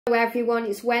Hello everyone,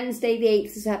 it's Wednesday the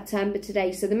 8th of September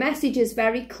today. So the message is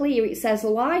very clear. It says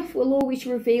life will always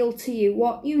reveal to you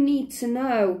what you need to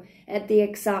know at the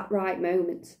exact right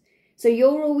moment. So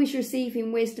you're always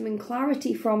receiving wisdom and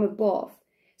clarity from above.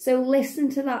 So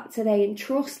listen to that today and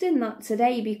trust in that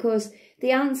today, because the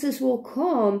answers will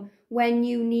come when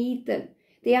you need them.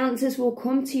 The answers will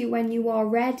come to you when you are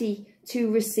ready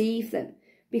to receive them,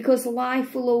 because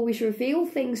life will always reveal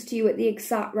things to you at the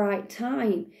exact right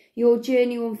time. Your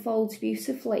journey unfolds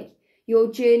beautifully. Your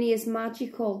journey is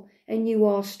magical and you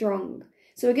are strong.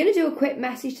 So we're going to do a quick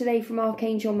message today from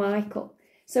Archangel Michael.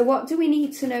 So what do we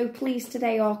need to know, please,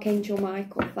 today, Archangel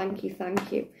Michael? Thank you,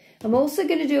 thank you. I'm also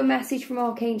going to do a message from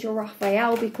Archangel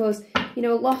Raphael because, you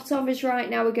know, a lot of us right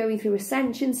now are going through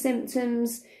ascension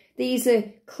symptoms. These are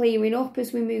clearing up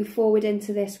as we move forward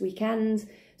into this weekend.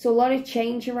 So a lot of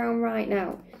change around right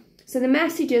now. So the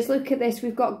messages, look at this,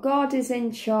 we've got God is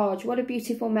in charge. What a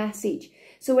beautiful message.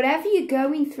 So whatever you're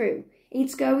going through,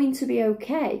 it's going to be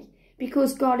okay,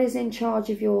 because God is in charge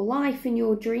of your life and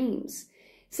your dreams.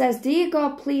 It says, dear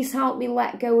God, please help me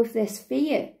let go of this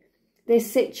fear, this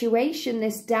situation,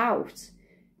 this doubt,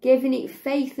 giving it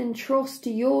faith and trust to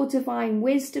your divine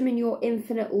wisdom and your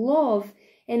infinite love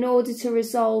in order to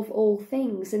resolve all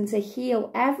things and to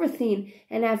heal everything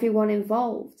and everyone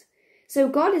involved. So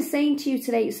God is saying to you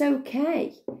today, it's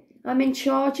okay. I'm in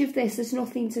charge of this. There's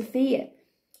nothing to fear.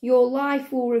 Your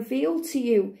life will reveal to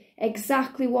you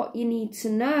exactly what you need to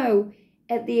know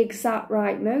at the exact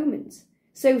right moment.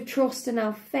 So trust and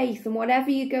have faith. And whatever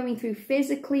you're going through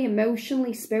physically,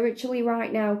 emotionally, spiritually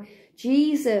right now,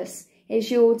 Jesus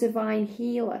is your divine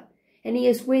healer. And he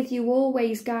is with you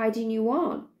always, guiding you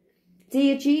on.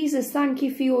 Dear Jesus, thank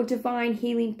you for your divine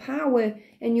healing power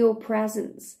and your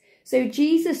presence. So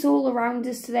Jesus all around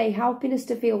us today, helping us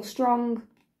to feel strong,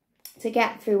 to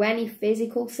get through any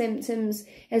physical symptoms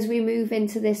as we move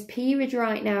into this period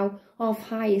right now of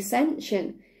high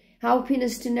ascension, helping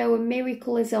us to know a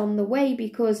miracle is on the way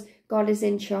because God is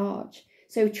in charge.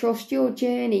 So trust your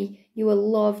journey. You are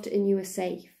loved and you are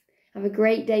safe. Have a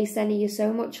great day, sending you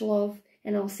so much love,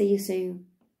 and I'll see you soon.